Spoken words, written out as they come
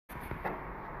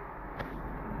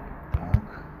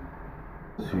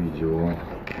запись видео.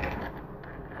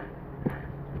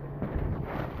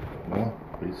 О,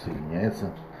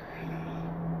 присоединяется.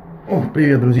 О,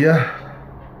 привет, друзья.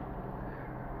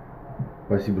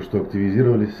 Спасибо, что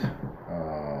активизировались.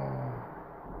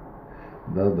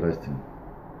 Да, здрасте.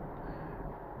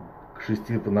 К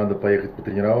 6 надо поехать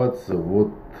потренироваться.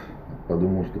 Вот,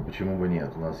 подумал, что почему бы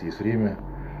нет. У нас есть время.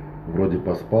 Вроде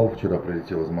поспал. Вчера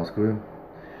прилетел из Москвы.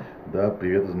 Да,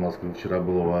 привет из Москвы. Вчера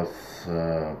был у вас.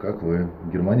 Как вы?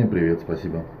 Германия, привет,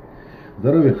 спасибо.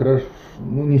 Здоровье хорошо.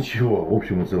 Ну, ничего. В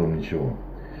общем и целом ничего.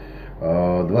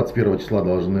 21 числа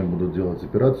должны будут делать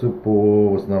операцию по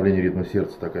восстановлению ритма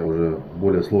сердца. Такая уже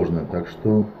более сложная. Так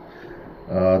что...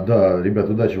 Да, ребят,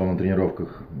 удачи вам на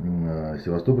тренировках.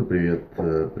 Севастополь, привет.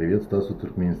 Привет, Стасу,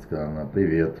 Туркменистка, Анна,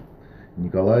 привет.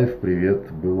 Николаев,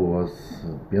 привет. Был у вас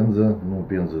Пенза. Ну,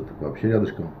 Пенза это вообще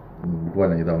рядышком.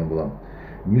 Буквально недавно была.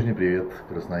 Нижний, привет.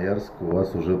 Красноярск. У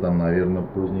вас уже там, наверное,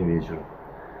 поздний вечер.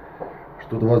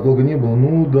 Что-то у вас долго не было?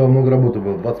 Ну, да, много работы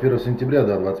было. 21 сентября,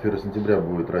 да, 21 сентября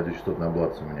будет радиочастотная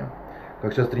аблация у меня.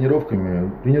 Как сейчас с тренировками?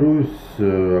 Тренируюсь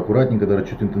аккуратненько, даже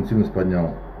чуть интенсивность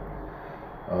поднял.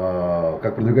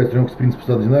 Как продвигать тренировку с принципа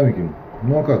статодинамики?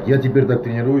 Ну а как? Я теперь так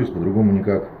тренируюсь, по-другому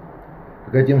никак.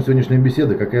 Какая тема сегодняшней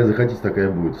беседы? Какая захотите, такая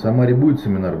будет. В Самаре будет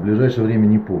семинар, в ближайшее время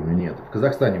не помню. Нет, в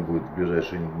Казахстане будет в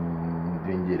ближайшие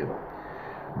 2 недели.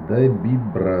 Дай бит,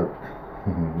 брат.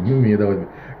 Не умею давать.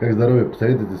 Как здоровье?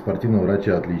 Посоветуйте спортивного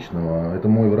врача отличного. Это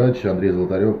мой врач Андрей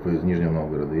Золотарев из Нижнего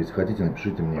Новгорода. Если хотите,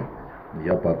 напишите мне.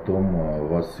 Я потом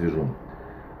вас свяжу.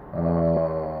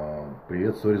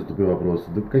 Привет, сори за тупые вопросы.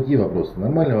 Да какие вопросы?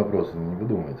 Нормальные вопросы, не вы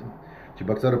думаете.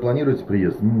 Чебоксары планируете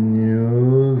приезд?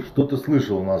 Что-то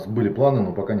слышал, у нас были планы,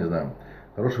 но пока не знаю.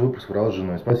 Хороший выпуск, врал с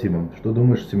женой. Спасибо. Что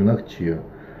думаешь о семенах че?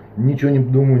 Ничего не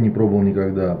думаю, не пробовал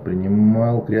никогда.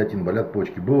 Принимал креатин, болят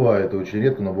почки. Бывает, очень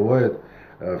редко, но бывает.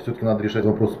 Все-таки надо решать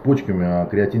вопрос с почками, а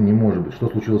креатин не может быть. Что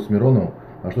случилось с Мироновым?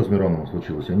 А что с Мироновым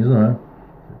случилось? Я не знаю.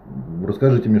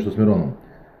 Расскажите мне, что с Мироновым.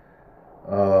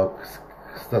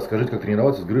 Стас, скажите, как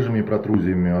тренироваться с грыжами и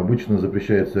протрузиями? Обычно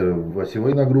запрещается в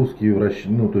осевой нагрузке,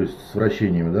 ну, то есть с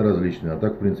вращениями, да, различными, а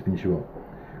так, в принципе, ничего.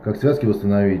 Как связки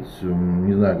восстановить?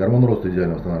 Не знаю, гормон роста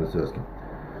идеально восстанавливает связки.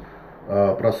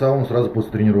 Про сауну сразу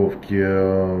после тренировки.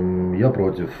 Я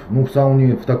против. Ну, в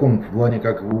сауне в таком плане,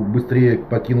 как быстрее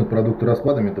покинуть продукты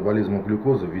распада метаболизма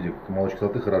глюкозы в виде молочной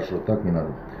кислоты, хорошо, так не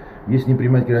надо. Если не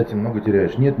принимать креатин, много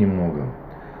теряешь? Нет, немного.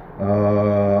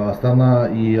 Астана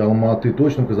и Алматы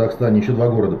точно в Казахстане, еще 2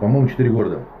 города, по-моему 4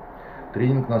 города.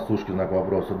 Тренинг на сушке, знак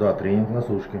вопроса. Да, тренинг на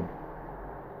сушке.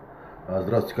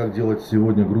 Здравствуйте, как делать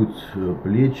сегодня грудь,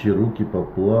 плечи, руки по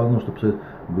плану, чтобы сказать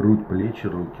грудь, плечи,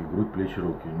 руки,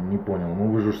 не понял, ну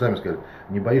вы же уж сами сказали,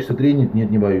 не боишься тренить? Нет,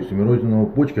 не боюсь. У Мирозинова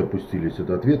почки опустились,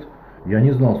 это ответ? Я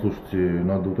не знал, слушайте,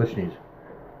 надо уточнить.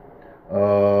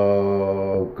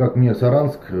 Как мне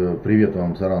Саранск, привет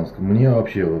вам, Саранск, мне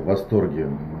вообще в восторге.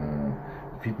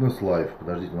 Фитнес Лайф,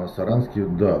 подождите, у нас в Саранске,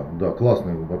 да,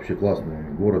 классный, вообще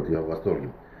классный город, я в восторге.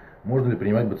 Можно ли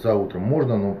принимать БЦА утром?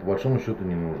 Можно, но по большому счету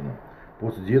не нужно.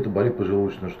 После диеты болит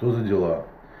поджелудочная, что за дела?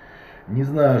 Не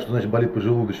знаю, что значит болит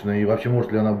поджелудочная и вообще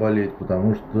может ли она болеть,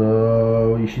 потому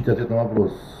что ищите ответ на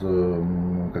вопрос,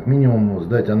 как минимум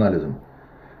сдайте анализы.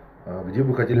 Где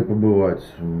бы хотели побывать?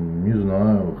 Не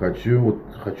знаю. Хочу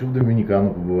в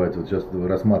Доминикану побывать. Вот сейчас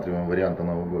рассматриваем вариант на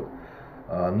Новый год.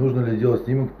 Нужно ли делать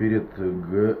снимок перед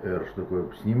ГР? Что такое?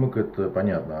 Снимок, это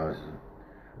понятно.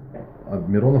 А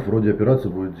Миронов вроде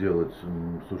операцию будет делать.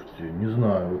 Слушайте, не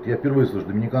знаю. Вот я впервые слышу.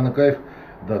 Доминикана кайф?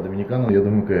 Да, Доминикана, я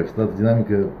думаю, кайф.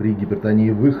 Статодинамика при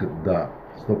гипертонии выход? Да,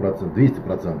 100%,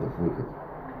 200% выход.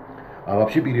 А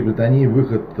вообще при гипертонии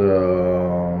выход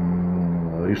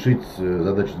решить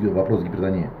задачу, вопрос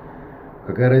гипертонии.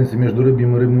 Какая разница между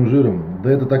рыбьим и рыбным жиром?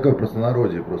 Да это такое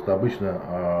простонародье. Просто обычно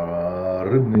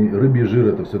рыбий жир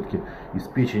это все-таки из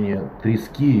печени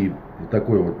трески и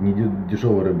такой вот не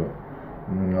дешевой рыбы.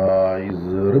 А из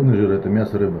рыбный жира это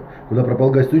мясо рыбы. Куда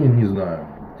пропал Гостюнин, не знаю.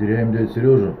 Теряем дядю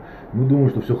Сережу. Ну, думаю,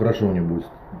 что все хорошо у него будет.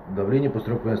 Давление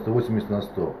после тренировки 180 на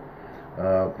 100.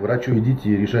 К врачу идите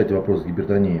и решайте вопрос с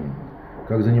гипертонией.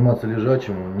 Как заниматься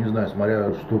лежачим, не знаю,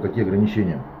 смотря что, какие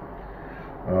ограничения.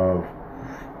 Ну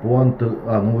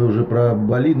вы уже про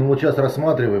Бали, ну вот сейчас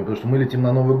рассматриваем, потому что мы летим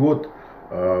на Новый год,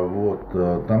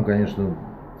 там, конечно,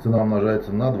 цена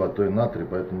умножается на 2, то и на 3,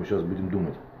 поэтому сейчас будем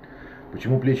думать.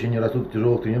 Почему плечи не растут от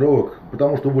тяжелых тренировок?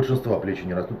 Потому что у большинства плечи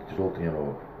не растут от тяжелых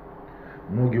тренировок.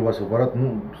 Ноги у вас в аппарат,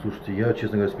 ну, слушайте, я,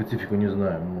 честно говоря, специфику не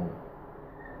знаю.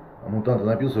 Мутанта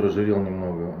напился, разжирел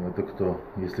немного. Это кто?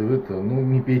 Если вы, то ну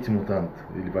не пейте мутант.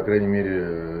 Или, по крайней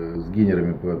мере, с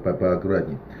гейнерами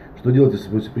поаккуратней. Что делать, если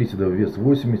после приседа в вес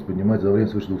 80 поднимать давление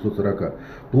свыше 240?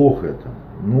 Плохо это.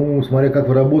 Ну, смотря как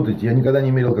вы работаете. Я никогда не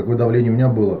мерил, какое давление у меня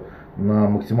было на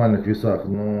максимальных весах.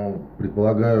 Но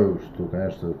предполагаю, что,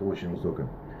 конечно, это очень высокое.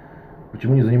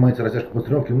 Почему не занимаетесь растяжкой после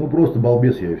тренировки? Ну, просто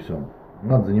балбес я и все.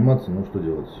 Надо заниматься, ну что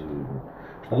делать.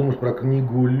 Что думаешь про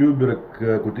книгу Линдовера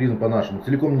 «Культуризм по-нашему»?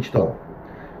 Целиком не читал.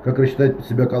 Как рассчитать под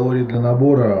себя калории для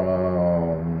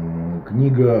набора?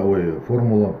 Книга,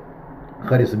 формула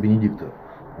Харриса Бенедикта.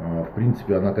 В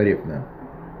принципе, она корректная.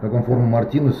 Как вам форма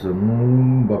Мартинеса?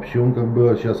 Ну, вообще он как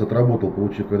бы сейчас отработал,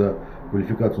 получив когда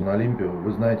квалификацию на Олимпе.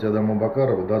 Вы знаете Адама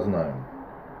Бакарова? Да, знаю.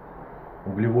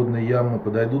 Углеводные ямы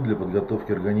подойдут для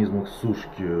подготовки организма к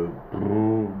сушке?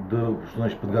 Да, что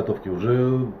значит подготовки?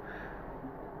 Уже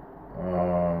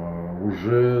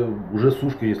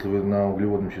сушка, если вы на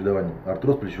углеводном чередовании.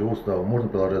 Артроз плечевого сустава. Можно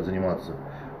продолжать заниматься?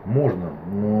 Можно,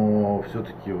 но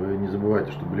все-таки вы не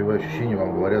забывайте, что болевые ощущения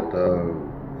вам говорят о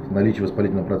наличии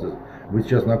воспалительного процесса. Вы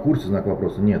сейчас на курсе, знак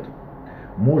вопроса? Нет.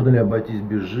 Можно ли обойтись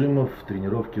без жимов в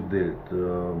тренировке дельт?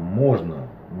 Можно.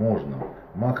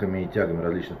 Махами и тягами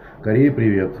различными. Корее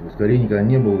привет. В Корее никогда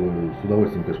не был. С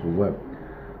удовольствием, конечно, бываю.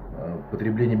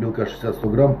 Потребление белка 60-100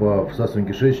 грамм по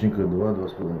всасыванию кишечника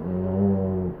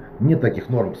 2-2,5. Нет таких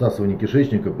норм всасывания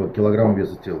кишечника по килограмму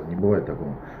веса тела. Не бывает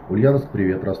такого. Ульяновск,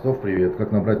 привет. Ростов, привет.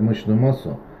 Как набрать мышечную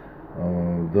массу?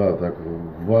 Да, так,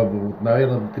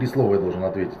 наверное, 3 слова я должен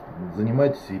ответить.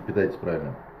 Занимайтесь и питайтесь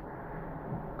правильно.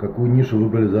 Какую нишу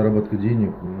выбрали заработка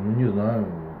денег? Ну, не знаю.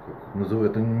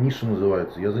 Это ниша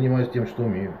называется. Я занимаюсь тем, что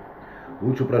умею.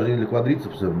 Лучшее упражнение для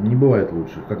квадрицепса не бывает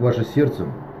лучше. Как ваше сердце?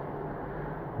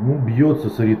 Ну, бьется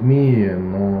с аритмией,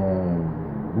 но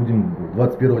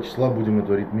 21 числа будем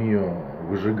эту аритмию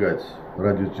выжигать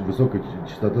высокой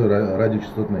частотой,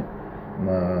 радиочастотной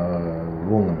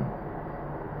волнами.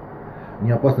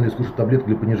 Не опасно ли скушать таблетку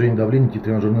для понижения давления, идти в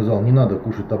тренажерный зал? Не надо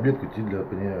кушать таблетку, идти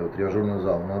в тренажерный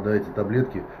зал. Надо эти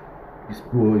таблетки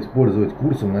использовать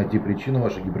курсом, найти причину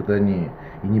вашей гипертонии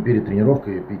и не перед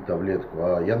тренировкой пить таблетку.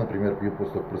 А я, например, пью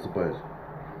после того, как просыпаюсь.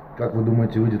 Как вы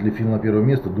думаете, выйдет ли фильм на первое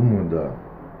место? Думаю, да.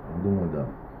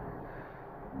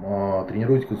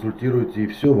 Тренируйте, консультируйте и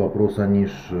все, вопрос о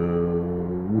нише.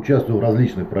 Участвую в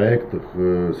различных проектах,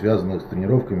 связанных с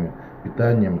тренировками,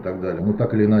 питанием и так далее. Ну,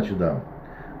 так или иначе, да.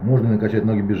 Можно ли накачать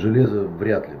ноги без железа?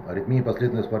 Вряд ли. Аритмия –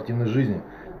 последствия спортивной жизни,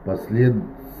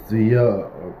 последствия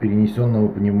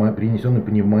перенесенной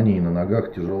пневмонии на ногах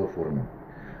в тяжелой форме.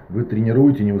 Вы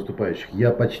тренируете не выступающих?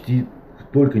 Я почти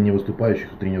только не выступающих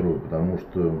тренирую, потому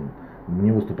что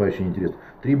мне выступающие не интересно.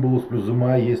 Трибулус плюс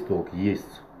ЗАУМНАЯ есть толк?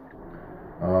 Есть.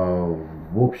 В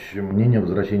общем, мнение о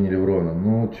возвращении Леврона.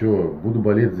 Ну, что, буду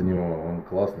болеть за него, он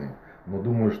классный. Но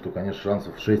думаю, что, конечно,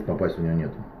 шансов 6 попасть у него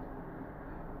нет.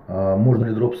 Можно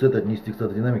ли дроп-сет отнести к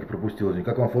статодинамике? Пропустил один.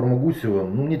 Как вам форма Гусева?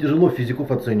 Ну, мне тяжело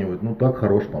физиков оценивать. Ну, так,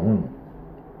 хорош, по-моему.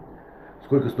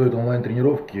 Сколько стоит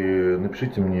онлайн-тренировки?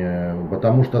 Напишите мне.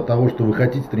 Потому что от того, что вы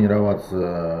хотите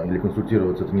тренироваться или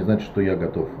консультироваться, это не значит, что я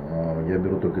готов. Я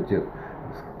беру только тех,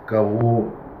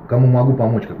 кому могу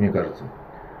помочь, как мне кажется.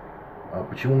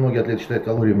 Почему многие атлеты считают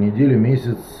калории в неделю,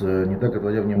 месяц, не так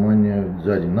отводя внимание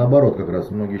за день? Наоборот, как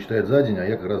раз. Многие считают за день, а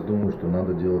я как раз думаю, что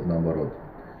надо делать наоборот.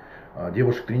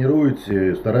 Девушек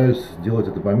тренируете, стараюсь делать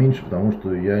это поменьше, потому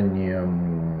что я не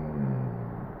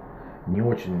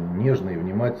очень нежный и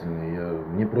внимательный.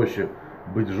 Мне проще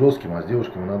быть жестким, а с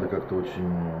девушками надо как-то очень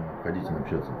ходительно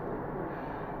общаться.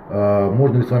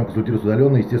 Можно ли с вами консультироваться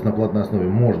удаленно? Естественно, на платной основе.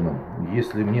 Можно.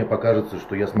 Если мне покажется,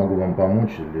 что я смогу вам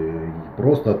помочь, или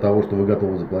просто от того, что вы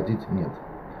готовы заплатить, нет.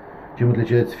 Чем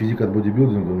отличается физика от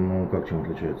бодибилдинга? Ну, как чем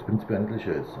отличается? Принципиально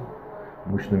отличается.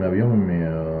 Мышечными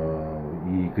объемами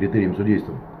и критерием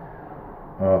судейства.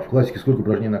 В классике сколько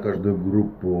упражнений на каждую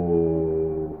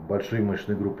группу? Большие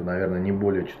мышечные группы, наверное, не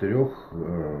более 4.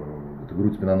 Это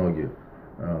грудь, спина, ноги.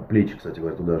 Плечи, кстати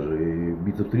говоря, туда же. И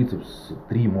бицепс, трицепс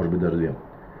 3, может быть, даже 2.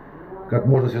 Как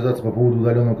можно связаться по поводу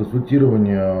удаленного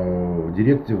консультирования? В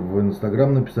директе, в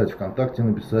Инстаграм написать, ВКонтакте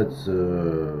написать,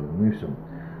 ну и все.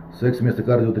 Секс вместо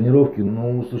кардиотренировки?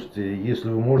 Ну, слушайте, если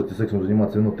вы можете сексом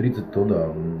заниматься минут 30, то да,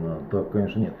 так,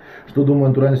 конечно, нет. Что думаю о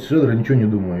натуральности шредера? Ничего не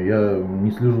думаю. Я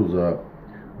не слежу за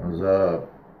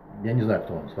я не знаю,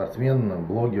 кто он, спортсмен,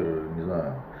 блогер, не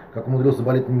знаю. Как умудрился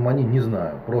болеть пневмонией, не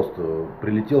знаю. Просто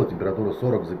прилетела, температура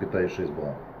 40,6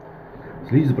 была.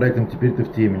 Следите за проектом «Теперь ты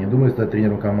в теме». Не думаю стать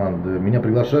тренером команды. Меня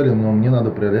приглашали, но мне надо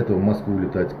для этого в Москву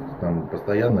летать там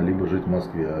постоянно, либо жить в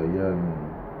Москве. А я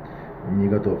не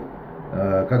готов.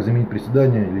 Как заменить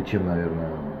приседания или чем, наверное?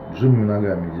 Жимами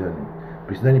ногами идеально.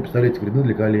 Приседания, представляете, вредны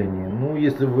для коленей. Ну,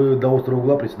 если вы до острого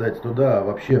угла приседаете, то да,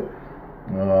 вообще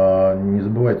не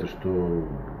забывайте, что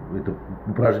это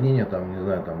упражнение, там, не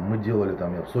знаю, там, мы делали,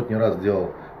 там, я в сотни раз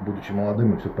делал, будучи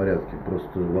молодым, и все в порядке.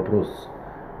 Просто вопрос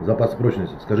запаса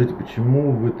прочности. Скажите,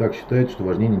 почему вы так считаете, что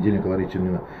важнее недельная калорий, чем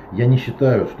дневная? Я не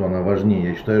считаю, что она важнее.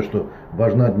 Я считаю, что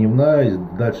важна дневная,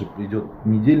 дальше идет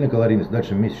недельная калорийность,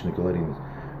 дальше месячная калорийность.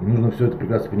 И нужно все это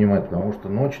прекрасно понимать, потому что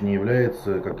ночь не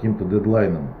является каким-то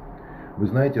дедлайном. Вы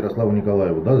знаете Ярославу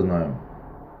Николаеву? Да, знаю.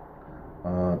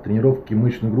 Тренировки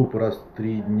мышечной группы раз в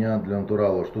 3 дня для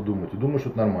натурала. Что думаете? Думаю, что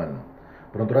это нормально.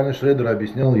 Про натуральный шредер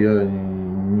объяснял, я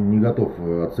не готов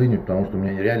оценивать, потому что у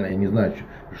меня реально, я не знаю,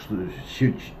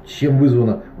 чем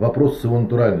вызвано вопрос с его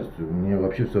натуральностью. Мне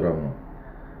вообще все равно.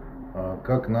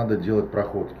 Как надо делать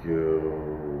проходки?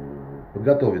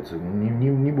 Подготовиться.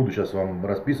 Не буду сейчас вам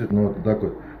расписывать, но это так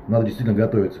вот. Надо действительно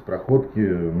готовиться к проходке,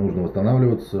 нужно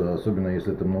восстанавливаться, особенно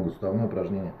если это многосуставное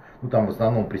упражнение. Ну там в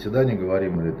основном приседания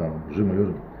говорим, или там жим и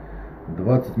лежа.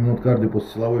 20 минут кардио после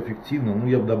силовой эффективно, ну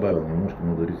я бы добавил немножко,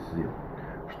 надо рисовать.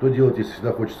 Что делать, если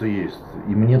всегда хочется есть?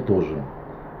 И мне тоже.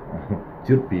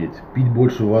 Терпеть, пить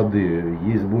больше воды,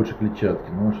 есть больше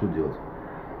клетчатки, ну а что делать?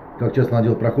 Как часто надо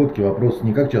делать проходки? Вопрос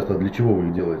не как часто, а для чего вы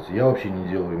их делаете. Я вообще не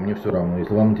делаю, мне все равно.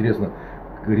 Если вам интересно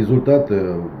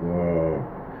результаты,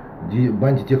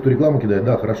 баньте тех, кто рекламу кидает.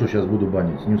 Да, хорошо, сейчас буду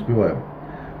банить, не успеваю.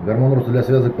 Гормон роста для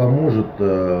связок поможет. У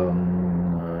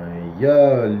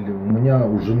меня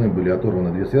у жены были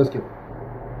оторваны 2 связки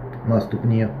на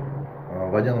ступне.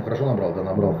 Водяну хорошо набрал? Да,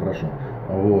 набрал хорошо.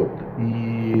 Вот.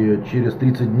 И через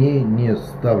 30 дней не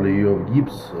ставлю ее в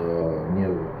гипс,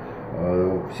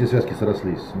 все связки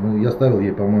срослись. Я ставил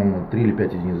ей, по-моему, 3 или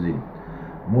 5 единиц в день.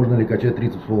 Можно ли качать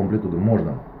трицепс в амплитуду?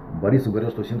 Можно. Борисов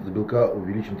говорил, что синтез белка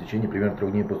увеличен в течение примерно 3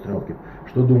 дней после тренировки.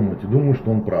 Что думаете? Думаю, что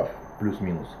он прав.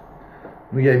 Плюс-минус.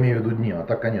 Ну, я имею в виду дни, а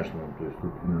так, конечно, то есть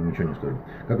тут ничего не скажу.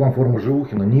 Как вам форма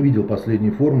Живухина? Не видел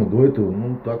последней формы, до этого,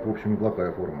 ну, так, в общем,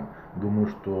 неплохая форма. Думаю,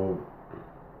 что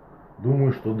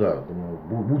да,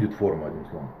 думаю, будет форма, одним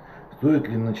словом. Стоит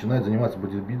ли начинать заниматься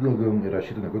бодибилдингом и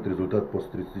рассчитывать на какой-то результат после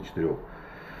 34?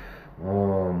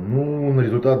 Ну, на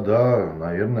результат, да,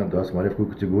 наверное, да, смотря в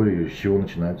какой категории, с чего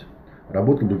начинать.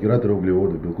 Работа блокиратора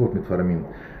углеводов, белков, метформин.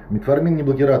 Метформин не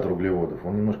блокиратор углеводов,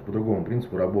 он немножко по другому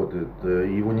принципу работает.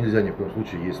 Его нельзя ни в коем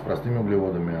случае есть с простыми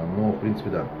углеводами, но в принципе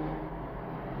да.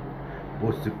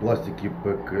 После пластики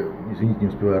ПК, извините, не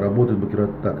успеваю, работает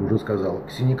блокиратор, так, уже сказал.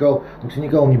 Ксеникал, ну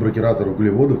ксеникал не блокиратор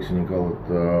углеводов, ксеникал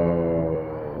это...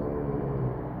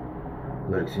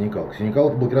 Да, ксеникал. Ксеникал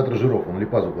это блокиратор жиров, он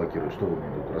липазу блокирует, что вы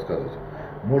мне тут рассказываете?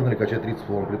 Можно ли качать трицепс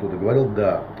в амплитуду? Говорил,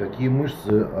 да. Какие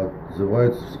мышцы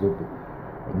отзываются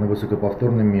на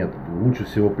высокоповторный метод? Лучше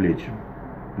всего плечи.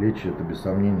 Плечи это без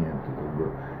сомнения, это как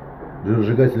бы...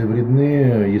 Жиросжигатели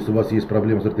вредны, если у вас есть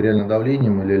проблемы с артериальным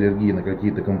давлением или аллергия на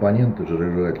какие-то компоненты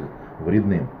жиросжигателей,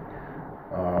 вредны.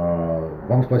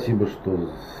 Вам спасибо, что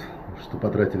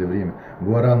потратили время.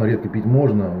 Гуарану редко пить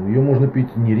можно, ее можно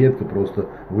пить не редко, просто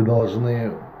вы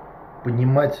должны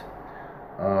понимать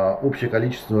общее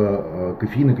количество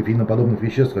кофеина, кофеиноподобных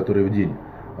веществ, которые в день.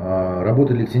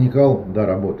 Работает ли ксеникал? Да,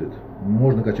 работает.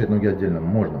 Можно качать ноги отдельно?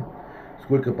 Можно.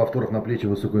 Сколько повторов на плечи в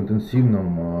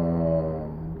высокоинтенсивном?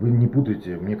 Вы не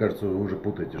путаете, мне кажется, вы уже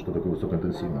путаете, что такое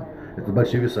высокоинтенсивно. Это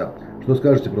большие веса. Что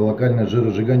скажете про локальное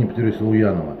жиросжигание по теории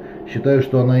Салуянова? Считаю,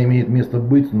 что она имеет место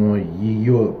быть, но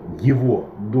его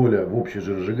доля в общее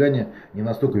жиросжигание не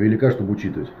настолько велика, чтобы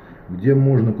учитывать. Где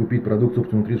можно купить продукцию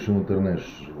Optimum Nutrition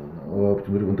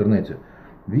в интернете?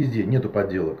 Везде, нету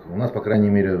подделок. У нас, по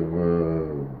крайней мере,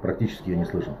 практически я не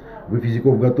слышал. Вы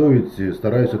физиков готовите,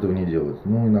 стараюсь этого не делать.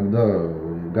 Ну, иногда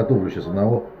готовлю сейчас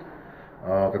одного.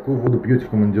 Какую воду пьете в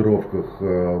командировках?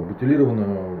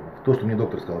 Бутилированную, то, что мне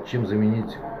доктор сказал. Чем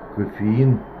заменить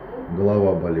кофеин?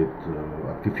 Голова болит.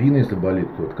 От кофеина, если болит,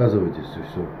 то отказывайтесь и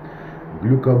все.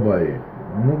 Глюкобай.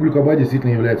 Ну, глюкобай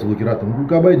действительно является блокиратором.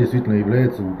 Глюкобай действительно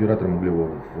является блокиратором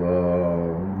углеводов.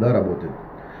 Да, работает.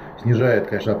 Снижает,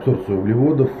 конечно, абсорбцию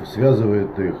углеводов,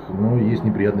 связывает их, но есть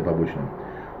неприятные побочные.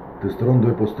 Тестостерон до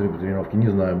и после тренировки, не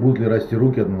знаю. Будут ли расти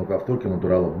руки от повторки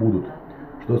натурала? Будут.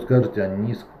 Что скажете о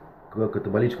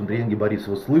низкокатаболическом тренинге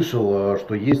Борисова? Слышал,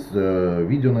 что есть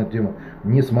видео на эту тему,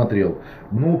 не смотрел.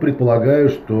 Ну, предполагаю,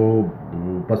 что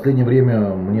в последнее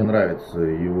время мне нравится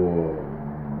его,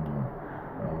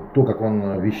 то, как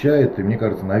он вещает, и мне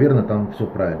кажется, наверное, там все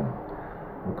правильно.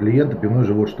 У клиента пивной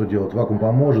живот что делать? Вакуум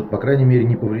поможет, по крайней мере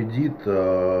не повредит.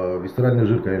 Висцеральный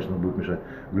жир, конечно, будет мешать.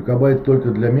 Глюкобайт только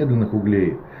для медленных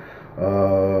углей.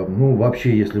 Ну,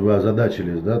 вообще, если вы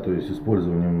озадачились, да, то есть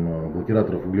использованием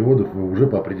блокираторов углеводов, вы уже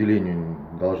по определению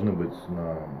должны быть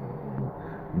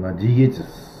на диете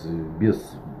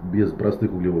без без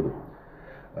простых углеводов.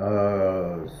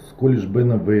 Колледж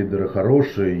Бена Вейдера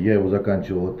хороший, я его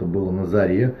заканчивал, это было на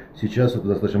заре. Сейчас это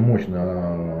достаточно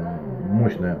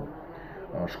мощная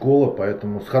школа,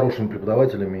 поэтому с хорошими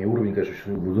преподавателями и уровень,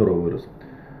 конечно, очень здорово вырос.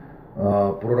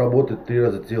 Проработать 3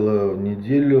 раза тело в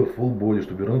неделю, full body,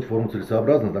 чтобы вернуть форму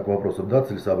целесообразно. Знак вопроса, да,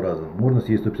 целесообразно. Можно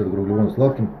съесть 150 грамм углеводов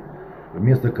сладким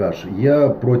вместо каши. Я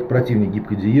противник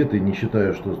гибкой диеты, не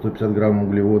считаю, что 150 грамм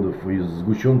углеводов из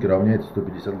сгущенки равняется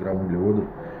 150 грамм углеводов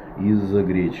из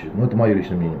гречи. Но это мое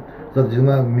личное мнение.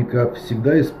 Статодинамика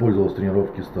всегда использовалась в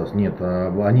тренировке, Стас? Нет,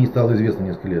 о ней стало известно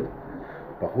несколько лет.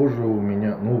 Похоже, у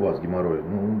меня, у вас геморрой.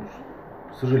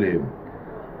 Сожалею.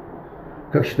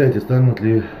 Как считаете, станут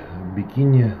ли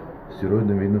бикини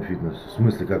стероидным видом фитнес? В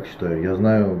смысле, как считаю? Я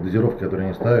знаю дозировки, которые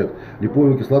они ставят.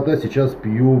 Липовая кислота сейчас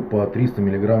пью по 300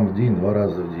 мг в день, 2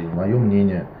 раза в день. Мое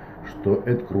мнение, что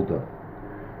это круто.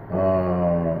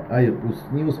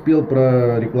 Не успел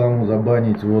про рекламу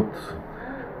забанить. Вот.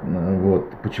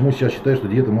 Почему сейчас считаю, что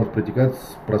диета может протекать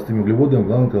с простыми углеводами,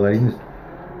 главное калорийность?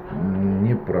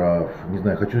 Не прав. Не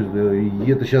знаю, хочу.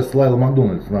 Это сейчас Слайла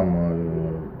Макдональдс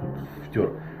нам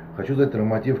втер. Хочу задать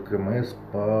норматив КМС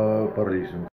по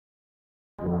парлифтингу.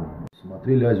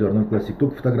 Смотрели Азию Арнольд Классик,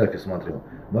 только фотографии смотрел.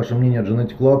 Ваше мнение о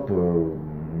Genetic Club?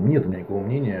 Нет у меня никакого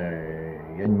мнения.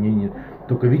 Я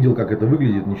только видел, как это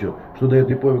выглядит, ничего. Что дает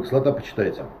липовая кислота,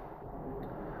 почитайте.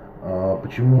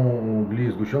 Почему угли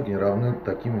из сгущенки не равны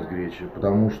таким из гречи?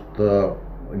 Потому что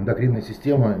эндокринная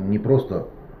система не просто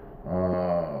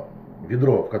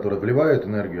ведро, в которое вливают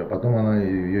энергию, а потом она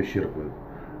ее исчерпывает.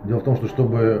 Дело в том, что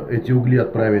чтобы эти угли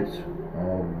отправить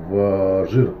в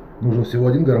жир, нужен всего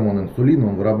один гормон, инсулин,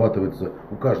 он вырабатывается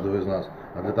у каждого из нас.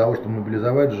 А для того, чтобы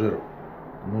мобилизовать жир,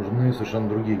 нужны совершенно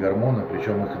другие гормоны,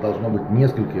 причем их должно быть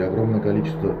несколько и огромное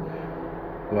количество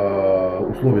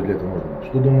условий для этого нужно.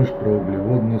 Что думаешь про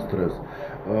углеводный стресс?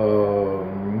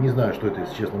 Не знаю, что это,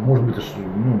 если честно. Может быть,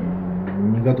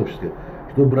 не готов сейчас сказать.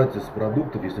 Что брать из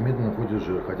продуктов, если медленно входит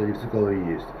жир, хотя дефицит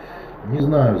калорий есть? Не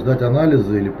знаю, сдать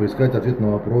анализы или поискать ответ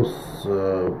на вопрос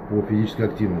по физической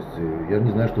активности. Я не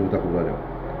знаю, что вы так угадали.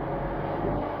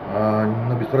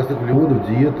 На без простых углеводов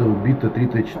диета убита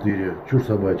 3Т4. Чушь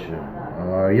собачья.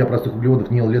 Я простых углеводов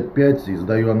не ел лет 5 и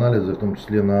сдаю анализы, в том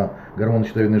числе на гормоны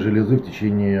щитовидной железы в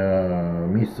течение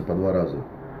месяца по 2 раза.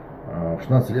 В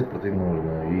 16 лет протеин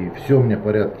нужно. И все у меня в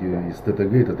порядке из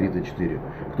ТТГ, это 3Т4.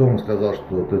 Кто вам сказал,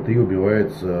 что ТТИ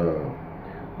убивается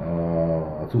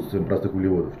отсутствием простых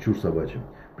углеводов? Чушь собачья.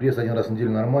 Пресс 1 раз в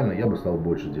неделю нормально, я бы стал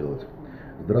больше делать.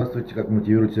 Здравствуйте, как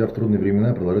мотивировать себя в трудные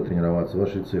времена и продолжать тренироваться?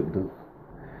 Ваши рецепты?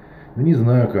 Да не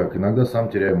знаю как, иногда сам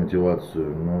теряю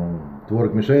мотивацию, но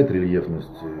творог мешает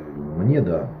рельефности? Мне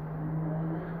да.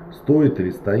 Стоит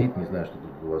или стоит, не знаю, что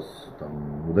тут у вас там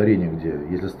ударение где.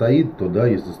 Если стоит, то да,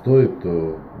 если стоит,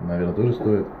 то, наверное, тоже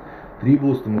стоит.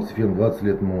 Триблус, тамоксифен 20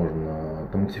 лет можно.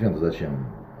 Тамоксифен-то зачем?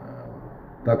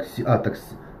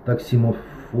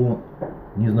 Таксимофон,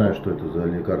 не знаю, что это за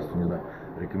лекарство, не знаю.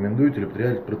 Рекомендуете ли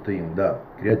употреблять протеин? Да,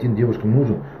 креатин девушкам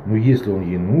нужен, но если он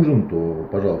ей нужен, то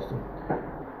пожалуйста.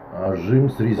 Жим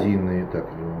с резиной. Так,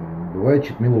 бывает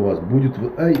читмил у вас. Будет...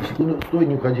 Ай, секунду, стой,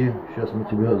 не уходи. Сейчас мы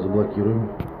тебя заблокируем.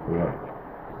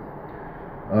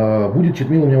 Будет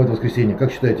читмил у меня в это воскресенье. Как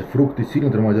считаете, фрукты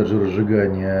сильно тормозят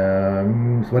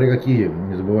жиросжигание? Смотря какие.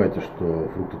 Не забывайте, что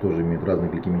фрукты тоже имеют разные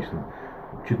гликемические.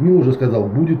 Читмил уже сказал,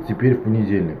 будет теперь в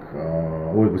понедельник.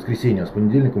 Ой, в воскресенье. А с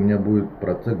понедельника у меня будет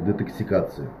процесс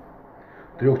детоксикации.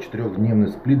 3-4-дневный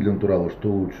сплит для натурала, что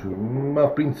лучше? В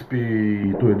принципе,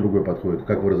 и то, и другое подходит.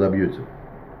 Как вы разобьете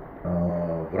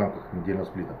в рамках недельного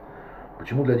сплита.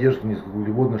 Почему для девушки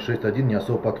низкоуглеводная 6.1 не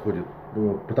особо подходит?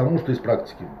 Потому что из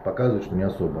практики показывает, что не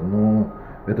особо. Но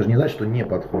это же не значит, что не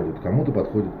подходит. Кому-то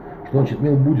подходит. Что он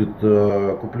читмил будет,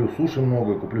 куплю суши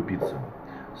много, куплю пиццу.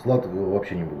 Сладкого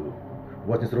вообще не буду. У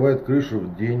вас не срывает крышу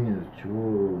в день,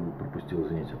 чего пропустил,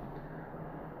 извините.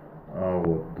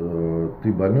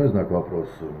 Ты больной, знак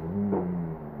вопроса?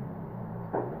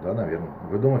 Да, наверное.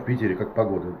 Вы дома в Питере, как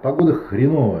погода? Погода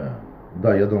хреновая.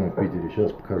 Да, я дома в Питере,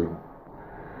 сейчас покажу.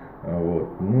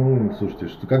 Слушайте,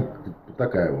 что как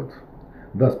такая вот.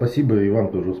 Да, спасибо и вам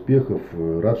тоже успехов.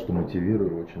 Рад, что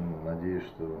мотивирую. Очень надеюсь,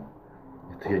 что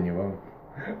это я не вам.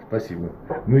 Спасибо.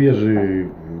 Я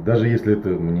же, даже если это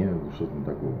мне, что-то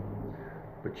такого.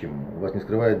 Почему? У вас не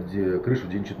скрывает крышу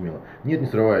день читмила? Нет, не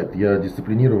скрывает. Я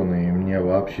дисциплинированный, мне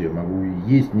вообще могу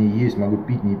есть, не есть, могу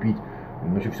пить, не пить.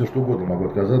 Вообще все что угодно могу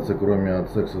отказаться, кроме от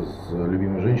секса с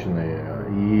любимой женщиной.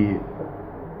 И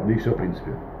все, в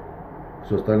принципе.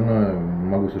 Все остальное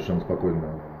могу совершенно спокойно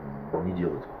не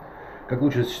делать. Как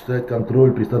лучше сочетать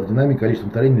контроль при статодинамике, количеством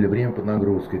повторений или время под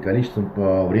нагрузкой? Количеством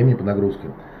времени под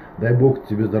нагрузкой. Дай бог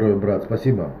тебе здоровья, брат.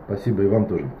 Спасибо. Спасибо и вам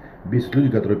тоже. Бесит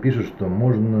люди, которые пишут, что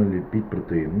можно ли пить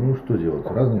протеин. Ну, что делать?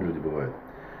 Разные люди бывают.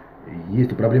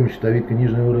 Если проблема с щитовидкой,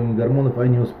 нижний уровень гормонов, а я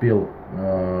не успел.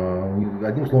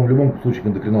 Одним словом, в любом случае к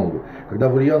эндокринологу. Когда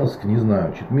в Ульяновске, не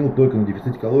знаю, читмил только на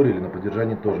дефиците калорий или на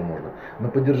поддержании тоже можно. На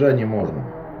поддержании можно.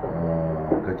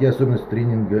 Какие особенности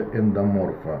тренинга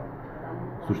эндоморфа?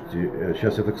 Слушайте,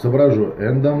 сейчас я так соображу.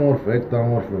 Эндоморф,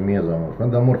 эктоморф, мезоморф.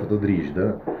 Эндоморф это дрищ,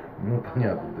 да? Ну,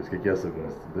 понятно, то есть какие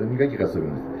особенности? Да никаких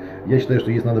особенностей. Я считаю,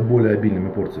 что есть надо более обильными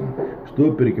порциями.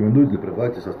 Что порекомендуют для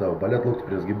профилактики состава? Болят локти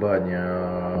при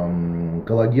разгибании,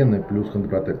 коллагены плюс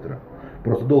хондропротекторы.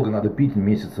 Просто долго надо пить,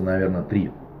 месяца, наверное,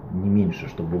 3, не меньше,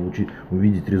 чтобы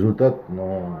увидеть результат.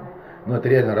 Но это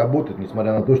реально работает,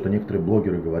 несмотря на то, что некоторые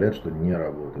блогеры говорят, что не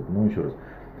работает. Ну, еще раз.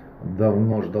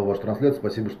 Давно ждал вашу трансляцию,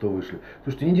 спасибо, что вышли.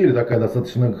 Слушайте, неделя такая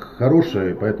достаточно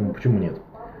хорошая, поэтому почему нет?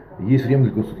 Есть время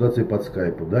для консультации под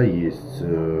скайпу, да, есть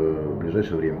в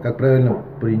ближайшее время. Как правильно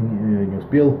не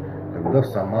успел, когда в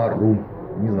Самару,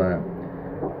 не знаю.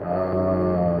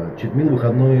 Читмил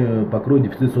выходной покрой,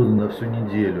 дефицит создан на всю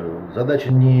неделю.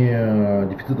 Задача не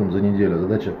дефицитом за неделю, а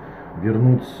задача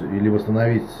вернуть или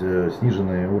восстановить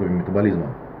сниженный уровень метаболизма.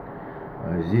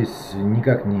 Здесь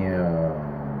никак не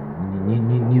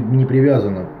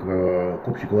привязано к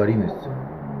общей калорийности,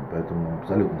 поэтому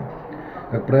абсолютно.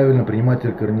 Как правильно принимать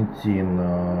L-карнитин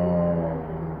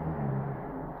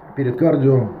перед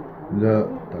кардио для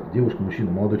девушка,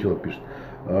 мужчина, молодой человек пишет.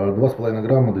 2,5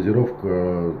 грамма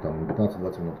дозировка там,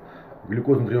 15-20 минут.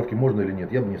 Глюкозу на тренировке можно или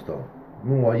нет? Я бы не стал.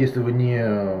 Ну, а если вы не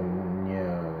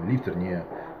лифтер, не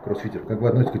кроссфитер, как вы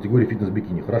относитесь к категории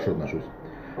фитнес-бикини? Хорошо отношусь.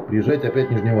 Приезжайте опять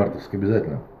в Нижневартовск,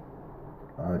 обязательно.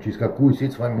 Через какую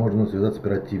сеть с вами можно связаться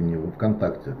оперативнее? В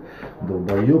ВКонтакте.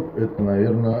 Долбоеб, это,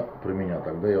 наверное, про меня.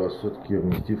 Тогда я вас все-таки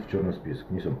внести в черный список.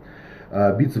 Несем.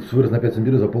 Бицепс вырос на 5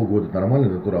 см за полгода. Это нормальный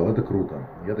натурал? Это круто.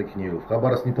 Я таких не видел. В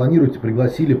Хабаровск не планируете?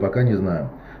 Пригласили? Пока не знаю.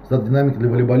 Стат динамики для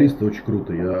волейболиста очень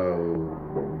круто. Я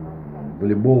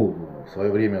волейбол в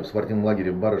свое время в спортивном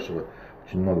лагере в Барышево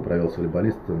очень много провел с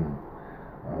волейболистом.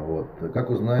 Вот. Как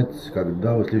узнать,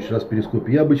 когда вы в следующий раз в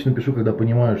перископе? Я обычно пишу, когда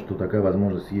понимаю, что такая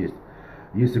возможность есть.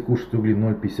 Если кушать угли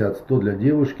 0,50-100 для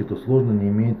девушки, то сложно не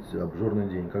иметь обжорный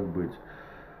день. Как быть?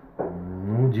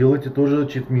 Ну, делайте тоже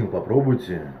читмил,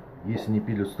 попробуйте. Если не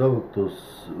пили суставы, то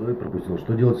пропустил.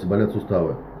 Что делать, если болят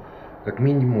суставы? Как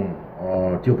минимум,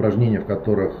 те упражнения, в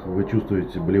которых вы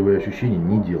чувствуете болевые ощущения,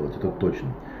 не делать, это точно.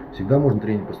 Всегда можно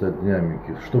тренинг поставить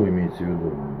динамики. Что вы имеете в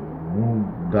виду? Ну,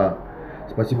 да.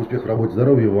 Спасибо, успехов в работе,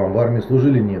 здоровья вам. В армии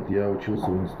служили? Нет. Я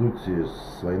учился в институте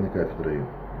с военной кафедрой.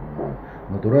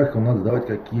 В натуралках надо сдавать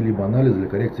какие-либо анализы для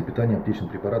коррекции питания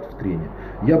аптечных препаратов в трене.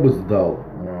 Я бы сдал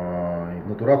и в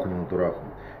натураху, и не в натураху.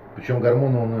 Причем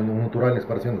гормоны у натуральных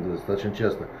спортсменов достаточно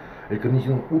часто.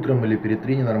 L-карнитин утром или перед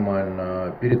тренингом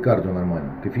нормально, перед кардио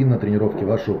нормально. Кофеин на тренировке,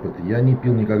 ваш опыт. Я не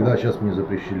пил никогда, сейчас мне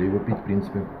запрещили его пить, в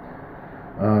принципе.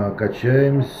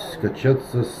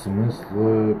 Качаться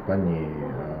смысла по ней.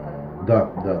 Да,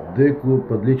 деку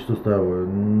подлечь суставы,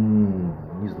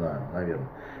 не знаю, наверное.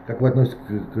 Как вы относитесь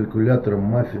к калькуляторам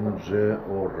маффина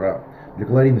Джеора? Для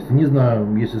калорийности не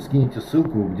знаю, если скинете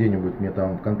ссылку где-нибудь мне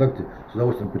там ВКонтакте, с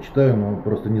удовольствием почитаю, но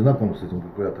просто не знаком с этим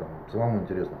калькулятором, самому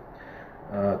интересно.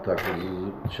 Так,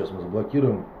 сейчас мы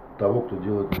заблокируем того, кто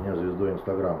делает меня звездой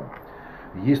Инстаграма.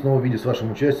 Есть новое видео с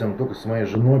вашим участием, только с моей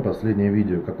женой, последнее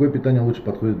видео. Какое питание лучше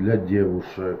подходит для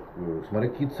девушек? Смотря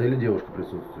какие цели девушка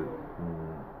присутствует.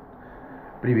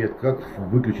 Привет, как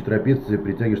выключить трапеции,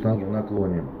 притягивать штанги в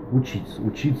наклоне?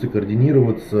 Учиться,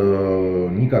 координироваться,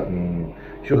 никак не...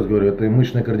 Еще раз говорю, это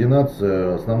мышечная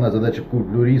координация, основная задача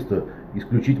культуриста –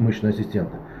 исключить мышечные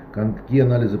ассистенты. Какие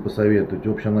анализы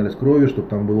посоветуете? Общий анализ крови, чтобы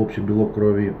там был общий белок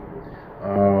крови.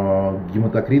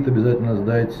 Гематокрит обязательно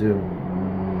сдайте.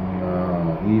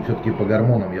 И все-таки по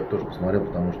гормонам я бы тоже посмотрел,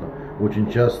 потому что очень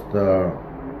часто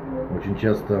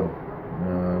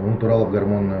у натуралов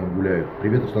гормоны гуляют.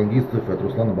 Привет от штангистов и от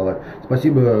Руслана Балаева.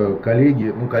 Спасибо,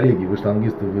 коллеги. Ну, коллеги, вы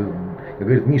штангисты, вы, как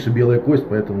говорит Миша, белая кость,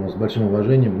 поэтому с большим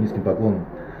уважением, низким поклоном.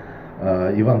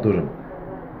 И вам тоже.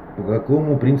 По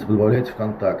какому принципу добавляете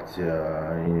ВКонтакте?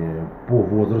 По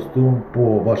возрасту,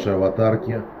 по вашей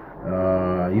аватарке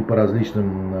и по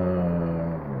различным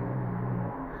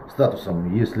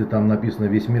статусом. Если там написано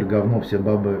 «Весь мир говно, все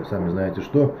бабы, сами знаете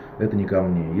что», это не ко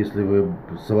мне. Если вы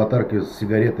с аватаркой, с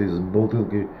сигаретой, с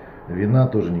бутылкой вина,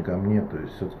 тоже не ко мне. То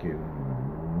есть все-таки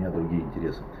у меня другие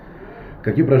интересы.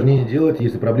 Какие упражнения делать,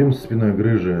 если проблемы со спиной,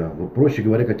 грыжи? Проще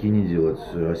говоря, какие не делать.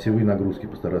 Осевые нагрузки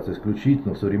постараться исключить,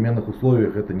 но в современных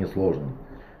условиях это несложно.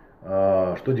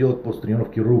 Что делать после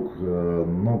тренировки рук,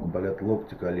 ног, болят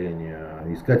локти, колени?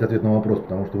 Искать ответ на вопрос,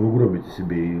 потому что вы угробите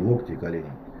себе и локти, и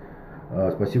колени.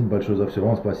 Спасибо большое за все.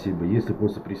 Вам спасибо. Если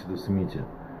после приседа смите.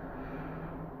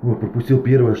 Ой, пропустил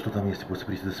первое, что там есть после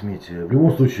приседа смите. В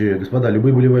любом случае, господа,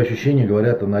 любые болевые ощущения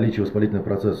говорят о наличии воспалительных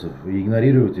процессов. И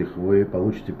игнорировать их вы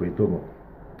получите по итогу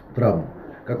травму.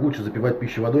 Как лучше запивать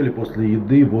пищу водой или после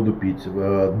еды воду пить?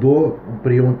 До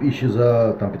приема пищи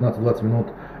за 15-20 минут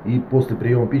и после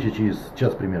приема пищи через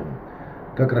час примерно.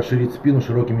 Как расширить спину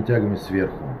широкими тягами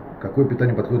сверху? Какое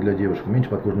питание подходит для девушек? Меньше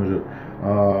подкожный жир.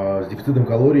 С дефицитом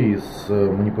калорий и с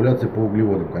манипуляцией по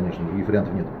углеводам, конечно, других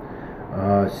вариантов нет.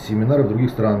 Семинары в других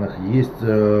странах. Есть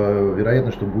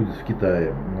вероятность, что будет в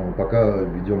Китае. Но пока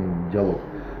ведем диалог.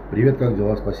 Привет, как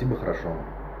дела? Спасибо, хорошо.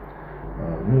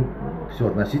 Ну, все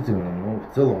относительно, но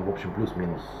в целом, в общем,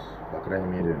 плюс-минус, по крайней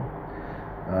мере.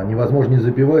 Невозможно не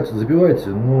запивать.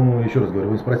 Запивайте, но еще раз говорю,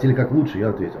 вы спросили, как лучше, я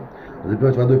ответил.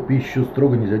 Запивать водой пищу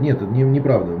строго нельзя. Нет, это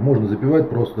неправда. Можно запивать,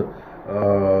 просто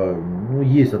ну,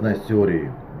 есть одна из теорий.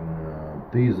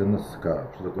 Ты из НСК.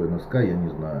 Что такое НСК, я не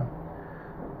знаю.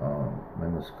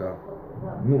 НСК.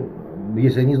 Ну,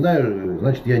 если я не знаю,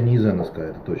 значит я не из НСК,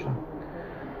 это точно.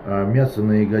 Мясо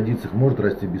на ягодицах может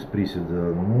расти без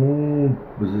приседа? Ну,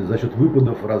 за счет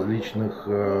выпадов различных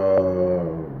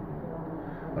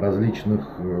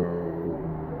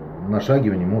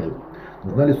нашагиваний может.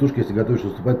 Нужна ли сушка, если готовишься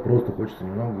выступать, просто хочется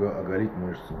немного оголить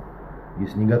мышцы?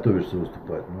 Если не готовишься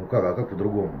выступать, ну как, а как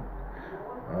по-другому?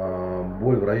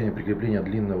 Боль в районе прикрепления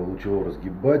длинного лучевого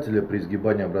разгибателя при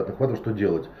сгибании обратных хватов, что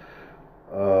делать?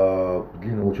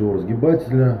 Длинного лучевого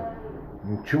разгибателя.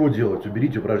 Чего делать?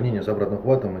 Уберите упражнения с обратным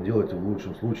хватом и делайте в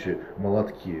лучшем случае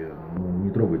молотки. Ну,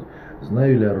 не трогать.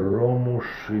 Знаю ли Рому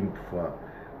Шимпфа?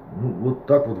 Ну, вот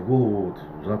так вот в голову вот,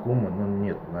 знакомо, но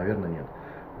нет, наверное, нет.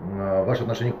 Ваше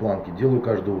отношение к планке. Делаю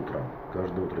каждое утро.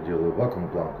 Каждое утро делаю вакуум и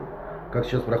планку. Как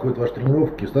сейчас проходят ваши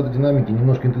тренировки? Статодинамики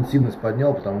немножко интенсивность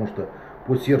поднял, потому что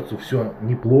по сердцу все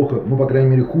неплохо. Ну, по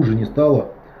крайней мере, хуже не стало,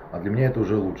 а для меня это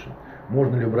уже лучше.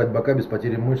 Можно ли убрать бока без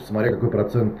потери мышц, смотря какой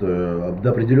процент? До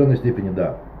определенной степени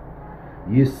да.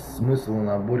 Есть смысл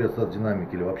на наборе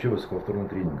статодинамики или вообще высокоповторный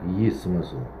тренинг? Есть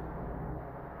смысл.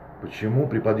 Почему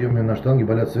при подъеме на штанге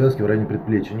болят связки в районе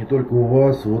предплечья? Не только у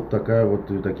вас, вот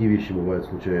такие вещи бывают,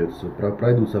 случаются.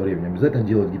 Пройдут со временем. Обязательно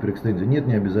делать гиперэкстензию? Нет,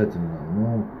 не обязательно.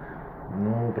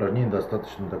 Но упражнение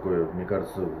достаточно такое, мне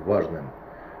кажется, важное.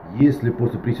 Если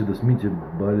после приседа смите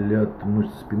болят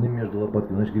мышцы спины между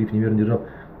лопатками, значит гриф неверно держал?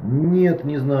 Нет,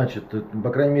 не значит. По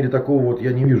крайней мере, такого вот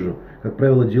я не вижу. Как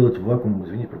правило, делать в вакуум,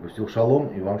 извините, пропустил шалом,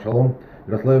 и вам шалом.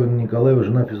 Ярослава Николаева,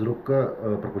 жена физрука,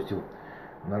 пропустил.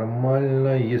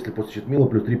 Нормально, если после читмила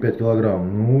плюс 3-5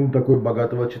 килограмм. Ну, такой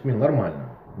богатого читмил, нормально.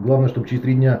 Главное, чтобы через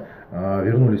 3 дня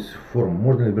вернулись в форму.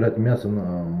 Можно ли брать мясо,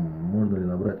 можно ли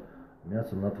набрать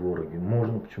мясо на твороге?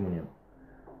 Можно, почему нет?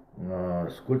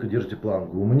 Сколько держите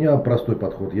планку? У меня простой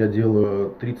подход. Я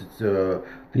делаю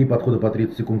 3 подхода по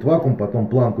 30 секунд вакуум, потом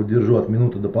планку держу от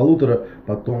минуты до полутора,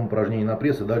 потом упражнение на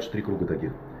пресс и дальше 3 круга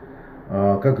таких.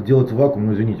 Как делать вакуум?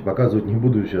 Ну, извините, показывать не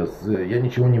буду сейчас. Я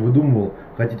ничего не выдумывал.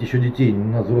 Хотите еще детей? У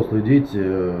нас взрослые дети.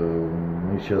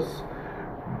 Мы сейчас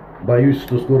боюсь,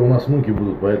 что скоро у нас внуки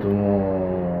будут,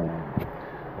 поэтому,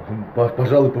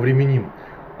 пожалуй, повременим.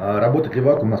 Работает ли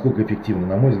вакуум? Насколько эффективно?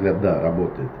 На мой взгляд, да,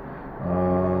 работает.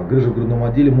 Грыжа в грудном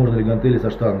отделе, можно ли гантели со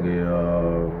штангой?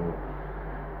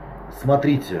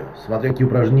 Смотрите, смотря какие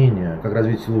упражнения, как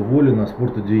развить силу воли на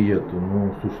спорт и диету.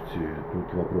 Ну, слушайте,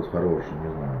 тут вопрос хороший, не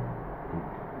знаю.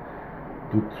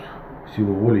 Тут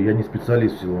силу воли, я не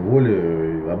специалист в силу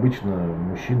воли, обычно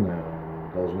мужчины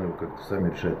должны как-то сами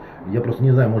решать. Я просто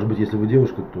не знаю, может быть, если вы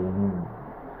девушка, то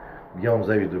я вам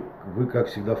завидую. Вы, как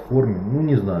всегда, в форме, ну,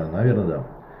 не знаю, наверное, да.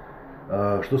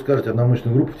 Что скажете о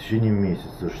мышечной группе в течение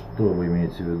месяца? Что вы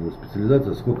имеете в виду?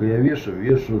 Специализация? Сколько я вешу?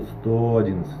 Вешу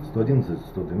 111,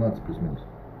 112 плюс-минус.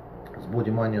 С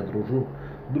бодимания дружу,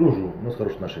 у нас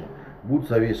хорошие отношения. Будут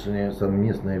совместные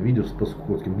совместное видео с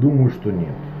Пасуховским? Думаю, что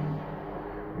нет.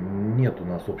 Нет у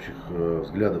нас общих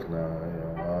взглядов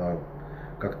на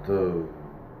как-то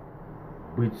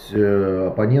быть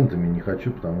оппонентами не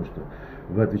хочу, потому что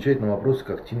вы отвечаете на вопросы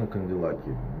как Тина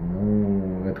Канделаки.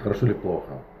 Ну, это хорошо или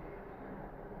плохо?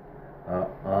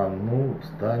 Ну,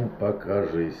 встань,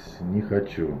 покажись. Не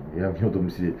хочу. Я в неудобно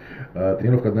сидеть.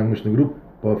 Тренировка одной мышечной группы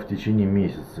в течение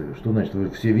месяца. Что значит? Вы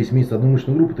весь месяц одну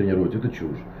мышечную группу тренируете? Это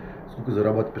чушь. Сколько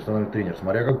зарабатывает персональный тренер?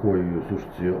 Смотря какой.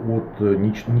 Слушайте, от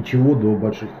ничего до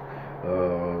больших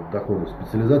доходов.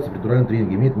 Специализация в перинатальном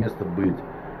тренинге имеет место быть.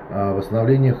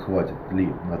 Восстановления хватит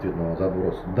ли? Ответ на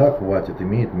вопрос. Да, хватит,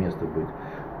 имеет место быть.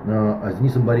 А с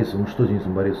Денисом Борисовым, что с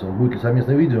Денисом Борисовым? Будет ли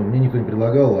совместное видео? Мне никто не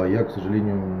предлагал, а я, к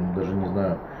сожалению, даже не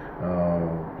знаю,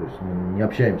 то есть мы не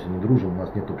общаемся, не дружим, у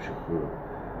нас нет общих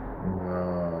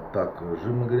Так,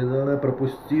 Жима говорит, да,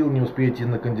 пропустил, не успеете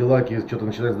на Кандилаке, что-то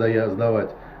начинать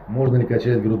сдавать. Можно ли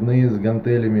качать грудные с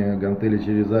гантелями? Гантели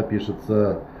через А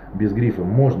пишется без грифа.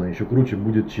 Можно, еще круче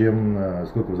будет, чем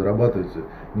сколько вы зарабатываете.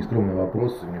 Нескромный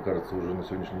вопрос, мне кажется, уже на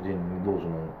сегодняшний день не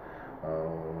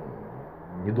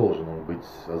должен он быть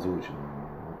озвучен.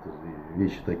 Это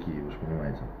вещи такие, вы же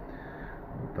понимаете.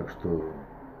 Так что,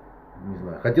 не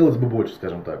знаю, хотелось бы больше,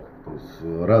 скажем так. То есть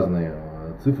разные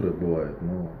цифры бывают,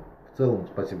 но в целом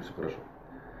спасибо, все хорошо.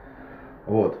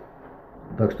 Вот.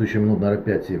 Так что еще минут,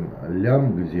 наверное, 5-7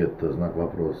 лям где-то, знак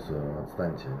вопроса,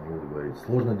 отстаньте, не буду говорить.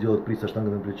 Сложно делать присс со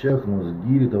штангой на плечах, но с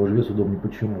гири того же веса удобнее.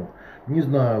 Почему? Не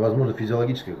знаю, возможно,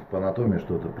 физиологически, по анатомии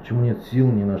что-то. Почему нет сил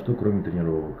ни на что, кроме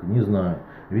тренировок? Не знаю.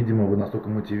 Видимо, вы настолько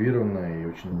мотивированы и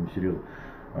очень серьезно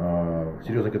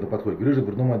к этому подходите. Грыжа в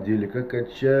грудном отделе, как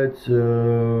качать,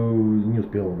 не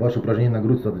успел. Ваши упражнения на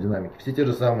грудь, статодинамики. Все те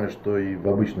же самые, что и в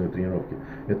обычной тренировке.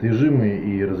 Это и жимы,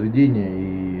 и разведения,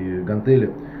 и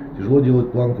гантели. Тяжело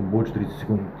делать планку больше 30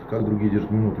 секунд, как другие держат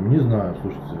минутами. Не знаю,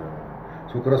 слушайте.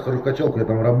 Сколько раз хожу в качалку, я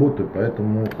там работаю,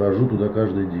 поэтому хожу туда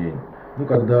каждый день. Ну,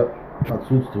 когда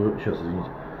отсутствую, сейчас, извините,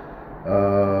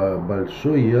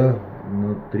 большой я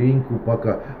на треньку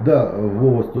пока. Да,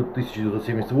 Вова,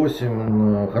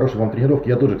 1978, хорошей вам тренировки.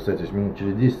 Я тоже, кстати, минут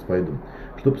через 10 пойду.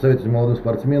 Что посоветовать молодым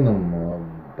спортсменам?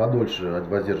 Подольше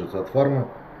воздерживаться от фарма,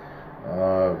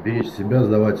 беречь себя,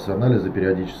 сдавать анализы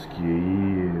периодически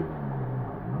и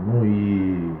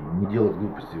не делать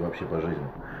глупостей вообще по жизни.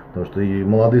 Потому что и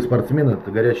молодые спортсмены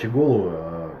это горячие головы,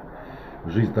 а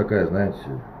жизнь такая, знаете,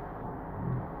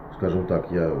 скажем так,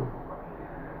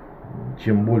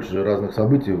 чем больше разных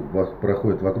событий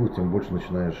проходит вокруг, тем больше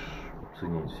начинаешь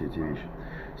ценить все эти вещи.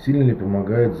 Сильно ли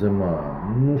помогает ЗАУМНАЯ?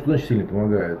 Ну, что значит сильно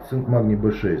помогает? Цинк, магний,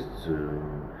 B6.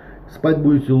 Спать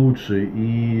будете лучше,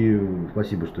 и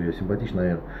спасибо, что я симпатичный,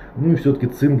 наверное. Ну и все-таки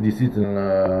цинк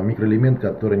действительно микроэлемент,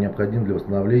 который необходим для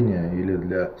восстановления или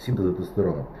для синтеза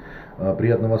тестостерона.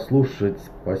 Приятно вас слушать,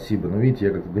 спасибо. Но видите,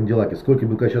 я как в Кандилаке. Сколько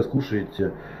белка сейчас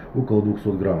кушаете? Около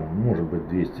 200 грамм, может быть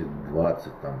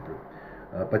 220 там.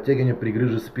 Подтягивание при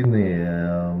грыже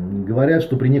спины. Говорят,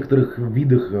 что при некоторых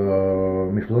видах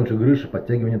межпозвоночных грыж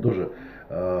подтягивание тоже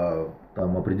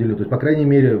там определю. То есть, по крайней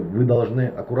мере, вы должны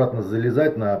аккуратно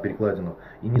залезать на перекладину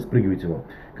и не спрыгивать его.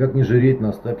 Как не жиреть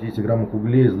на 150 граммах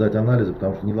углей, сдать анализы,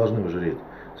 потому что не должны вы жиреть.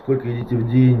 Сколько едите в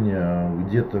день?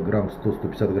 Где-то грамм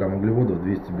 100-150 грамм углеводов,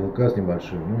 200 белка с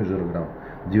небольшим, ну и жира грамм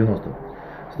 90.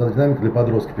 Статодинамика для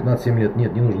подростка, 15-7 лет,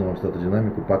 нет, не нужно вам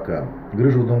статодинамику пока.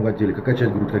 Грыжа в грудном отделе, как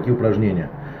качать грудь, какие упражнения?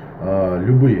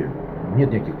 Любые.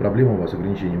 Нет никаких проблем у вас,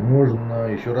 ограничений. Можно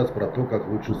еще раз про то, как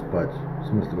лучше спать. В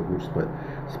смысле, как лучше спать?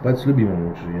 Спать с любимым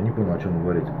лучше. Я не понял, о чем вы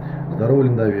говорите. Здорово,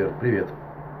 Линдовер. Привет.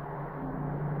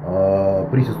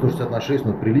 Присед 160/6,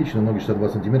 но это прилично. Ноги 62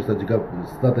 сантиметра.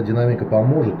 Статодинамика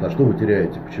поможет. А что вы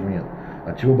теряете? Почему нет?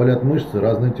 От чего болят мышцы?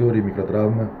 Разные теории,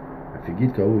 микротравмы.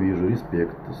 Офигеть, кого вижу.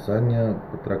 Респект. Саня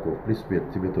Патраков.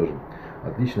 Респект тебе тоже.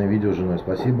 Отличное видео с женой.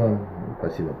 Спасибо.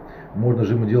 Спасибо. Можно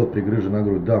жимы делать при грыже на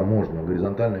грудь? Да, можно.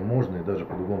 Горизонтальные можно и даже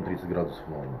под углом 30 градусов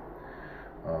можно.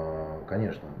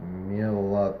 Конечно.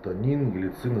 Мелатонин,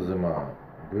 глицин, ЗАУМНАЯ.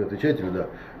 Вы отвечаете или да?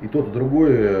 И тот, и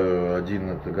другой. Один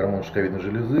это гормон шишковидной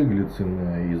железы,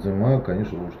 глицин и ЗАУМНАЯ,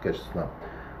 конечно, улучшит качество сна.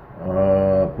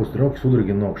 После тренировки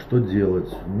судороги ног, что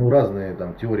делать? Ну, разные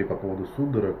там теории по поводу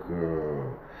судорог.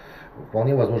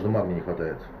 Вполне возможно, магния не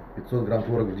хватает. 500 грамм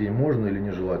творога в день можно или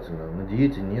нежелательно? На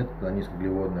диете нет, на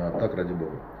низкоуглеводной, а так ради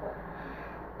бога.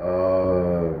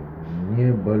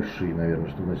 Небольшие, наверное,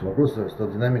 что значит вопрос.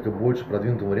 Статодинамика больше в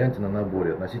продвинутом варианте на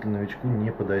наборе. Относительно новичку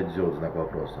не подойдет, знак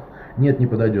вопроса. Нет, не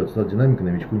подойдет. Статодинамика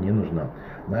новичку не нужна.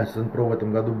 На СН Про в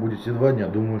этом году будете 2 дня?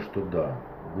 Думаю, что да.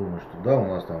 Думаю, что да. У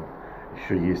нас там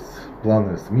еще есть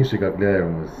планы с Мишей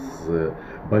Кокляевым, с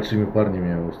большими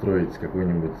парнями устроить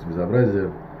какое-нибудь безобразие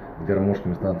с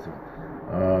гармошками станции.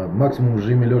 Максимум в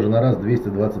жиме лежа на раз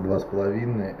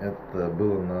 222,5. Это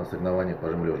было на соревнованиях по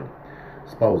жиму лежа.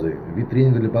 С паузой. Вид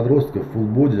тренинга для подростков,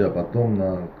 full body, а потом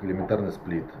на элементарный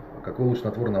сплит. Какой лучше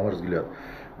снотворный, на ваш взгляд?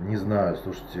 Не знаю,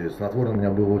 слушайте, снотворный у меня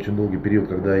был очень долгий период,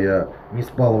 когда я не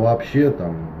спал вообще,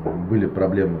 там были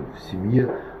проблемы в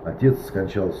семье, отец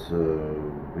скончался,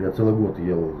 я целый год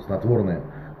ел снотворные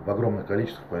в огромных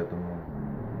количествах, поэтому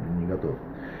не готов.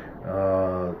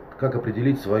 Как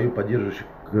определить свою поддерживающую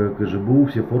КЖБУ?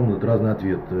 Все формулы, это разный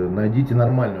ответ. Найдите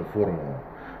нормальную формулу.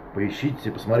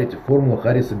 Поищите, посмотрите формулу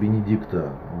Харриса Бенедикта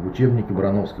в учебнике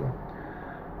Барановского.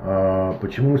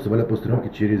 Почему мышцы болят после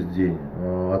тренировки через день?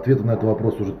 Ответы на этот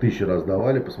вопрос уже 1000 раз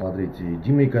давали. Посмотрите, и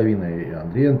Дима Яковина, и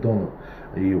Андрей Антонов,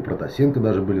 и у Протасенко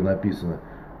даже были написаны.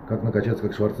 Как накачаться,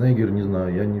 как Шварценеггер, не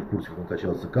знаю, я не в курсе, как он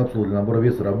качался. Капсулы для набора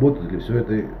веса работают, или все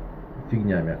это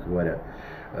фигня, мягко говоря.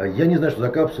 Я не знаю, что за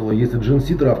капсула, если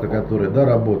GNC травка, которая, да,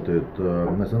 работает,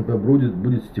 на СНП будет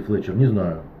Сити Флетчер, не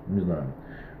знаю, не знаю.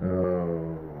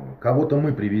 Кого-то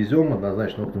мы привезем,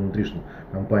 однозначно, Optimum Nutrition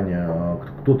компания,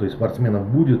 кто-то из спортсменов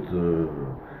будет,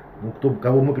 ну,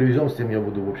 кого мы привезем, с тем я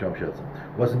буду, в общем, общаться.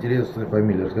 У вас интересная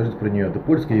фамилия, расскажите про нее. Это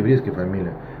польская, еврейская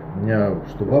фамилия. У меня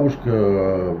что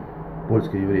бабушка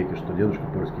польская еврейка, что дедушка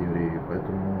польский еврей,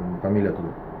 поэтому фамилия оттуда.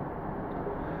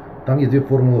 Там есть две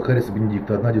формулы Харриса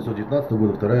Бенедикта, одна 919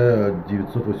 года, вторая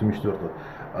 984.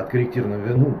 Откорректирована,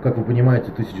 ну, как вы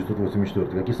понимаете,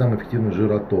 1984. Какие самые эффективные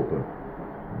жиротопы?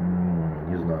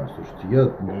 Не знаю, слушайте, я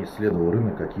не исследовал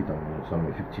рынок, какие там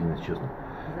самые эффективные, честно.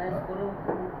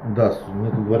 Да, мне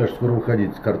тут говорят, что скоро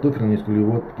выходить. Картофель, несколько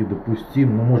водки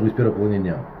допустим, но может быть в первой половине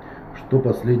дня. Что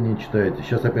последнее читаете?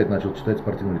 Сейчас опять начал читать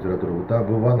спортивную литературу. Вы там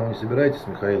в Иваново не собираетесь с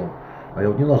Михаилом? А я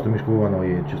вот не знал, что Мишка в Иваново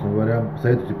едет, честно говоря.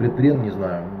 Советуйте предтрен, не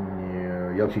знаю.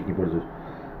 Я вообще их не пользуюсь.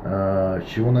 С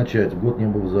чего начать? Год не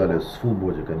был в зале. С full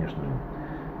body, конечно же.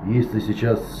 Если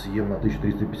сейчас съем на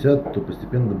 1350, то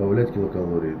постепенно добавлять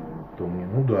килокалорий. То мне,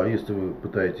 ну да, если вы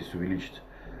пытаетесь увеличить.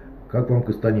 Как вам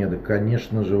Кастанеда?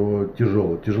 Конечно же,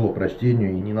 тяжело к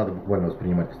прочтению, и не надо буквально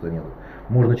воспринимать Кастанеду.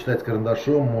 Можно читать с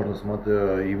карандашом, можно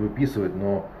смотреть и выписывать,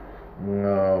 но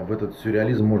в этот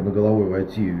сюрреализм можно головой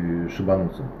войти и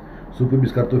шибануться. Супы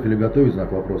без картофеля готовить?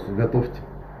 Знак вопроса. Готовьте.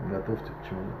 Готовьте.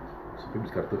 Почему нет? Супы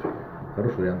без картофеля.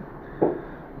 Хороший вариант.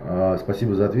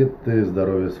 Спасибо за ответы,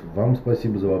 здоровья вам,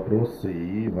 спасибо за вопросы,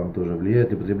 и вам тоже.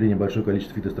 Влияет ли потребление большое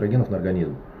количество фитоэстрогенов на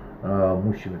организм?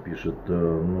 Мужчина пишет,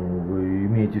 ну, вы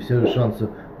имеете все шансы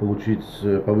получить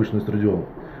повышенный эстрадиол.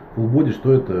 Full body,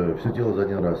 что это? Все тело за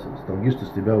один раз. Стангишты с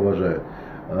тебя уважают.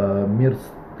 Мерс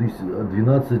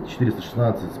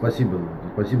 12416, спасибо,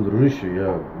 дружище,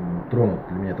 я тронут,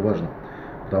 для меня это важно.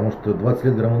 Потому что 20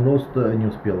 лет гормон роста не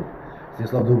успел.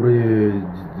 Станислав, добрый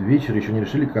вечер. Еще не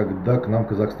решили, когда к нам в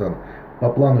Казахстан. По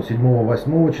плану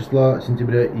 7-8 числа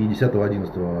сентября и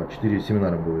 10-11 4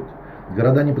 семинара будет.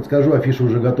 Города не подскажу, афиша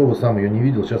уже готова, сам ее не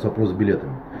видел. Сейчас вопрос с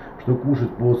билетами. Что кушать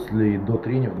после и до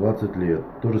тренинга в 20 лет?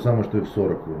 То же самое, что и в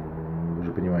 40, вы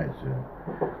же понимаете.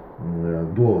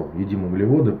 До едим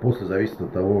углеводы, после зависит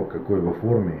от того, какой вы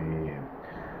форме.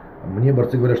 И мне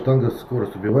борцы говорят, штанга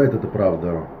скорость убивает, это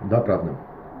правда. Да, правда.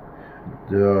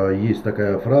 Есть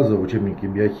такая фраза в учебнике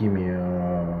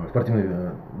биохимии,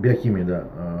 спортивной биохимии, да,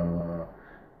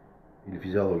 или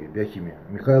физиологии, биохимии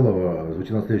Михайлова,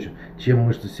 звучит на следующем: чем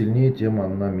мышца сильнее, тем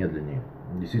она медленнее.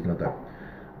 Действительно так.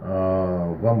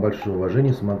 Вам большое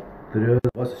уважение, смотря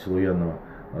вас и Силуянова.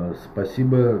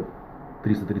 Спасибо.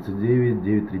 339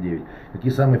 939.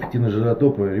 Какие самые эффективные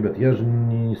жиротопы? Ребят, я же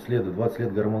не исследую, 20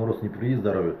 лет гормон роста не приведет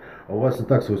здоровью, а у вас и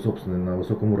так свой собственный на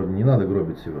высоком уровне, не надо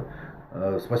гробить себя.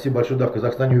 Спасибо большое, да, в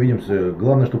Казахстане увидимся.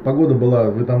 Главное, чтобы погода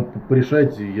была, вы там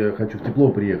порешайте, я хочу в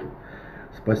тепло приехать.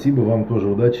 Спасибо вам тоже,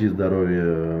 удачи и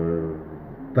здоровья.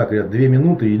 Так, ребят, 2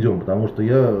 минуты идем, потому что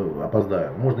я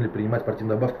опоздаю. Можно ли принимать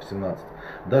спортивную добавку в 17?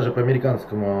 Даже по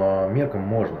американским меркам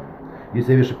можно.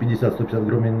 Если я вешу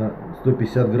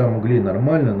 150 грамм углей,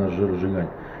 нормально на жиросжигание?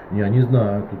 Я не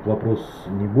знаю, тут вопрос,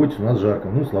 не бойтесь, у нас жарко,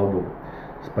 ну слава богу.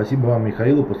 Спасибо вам,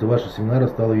 Михаилу, после вашего семинара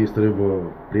стало есть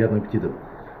рыба. Приятного аппетита.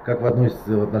 Как вы относитесь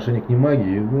в отношении к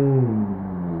немагии?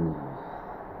 Ну,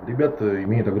 ребята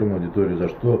имеют огромную аудиторию, за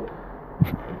что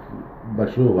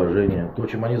большое уважение. То,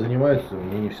 чем они занимаются,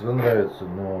 мне не всегда нравится,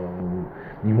 но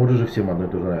не может же всем одно и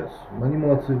то же нравится. Они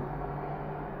молодцы.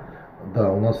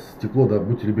 Да, у нас тепло, да,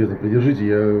 будьте любезны, придержите.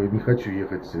 Я не хочу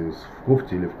ехать в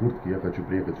кофте или в куртке, я хочу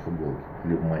приехать в футболке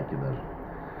или в майке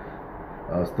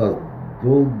даже. Стас,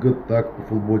 долго так по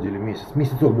фулбоди или месяц?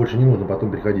 Месяцок больше не нужно,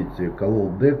 потом приходите. Колол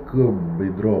дек,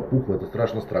 бедро опухло, это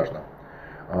страшно.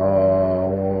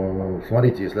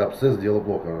 Смотрите, если абсцесс, дело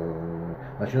плохо.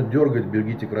 Начнет дергать,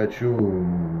 бегите к врачу,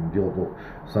 дело плохо.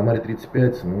 В Самаре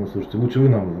 35, ну слушайте, лучше вы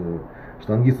нам,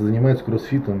 штангисты занимаются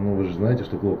кроссфитом, но вы же знаете,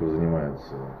 что Клоков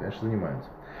занимается. Конечно, занимается.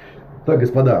 Так,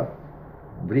 господа,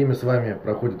 время с вами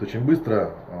проходит очень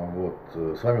быстро,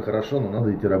 вот, с вами хорошо, но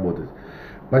надо идти работать.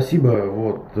 Спасибо,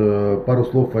 вот, пару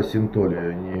слов о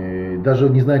синтоле. Даже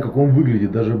не знаю, как он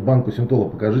выглядит, даже банку синтола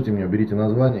покажите мне, берите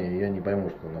название, и я не пойму,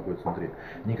 что он находится внутри.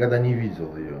 Никогда не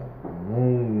видел ее.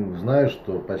 Ну, знаю,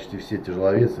 что почти все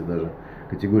тяжеловесы, даже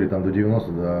категории там до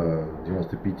 90, до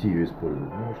 95 ее используют.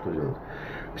 Ну, что делать.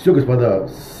 Все, господа,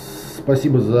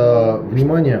 спасибо за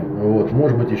внимание. Вот,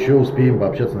 может быть, еще успеем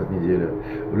пообщаться на этой неделе.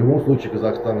 В любом случае,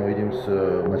 Казахстан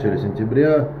увидимся в начале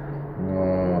сентября.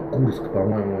 Курск,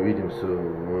 по-моему, увидимся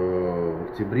в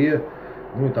октябре.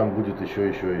 Ну и там будет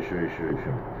еще.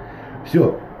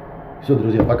 Все,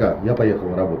 друзья, пока. Я поехал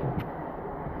на работу.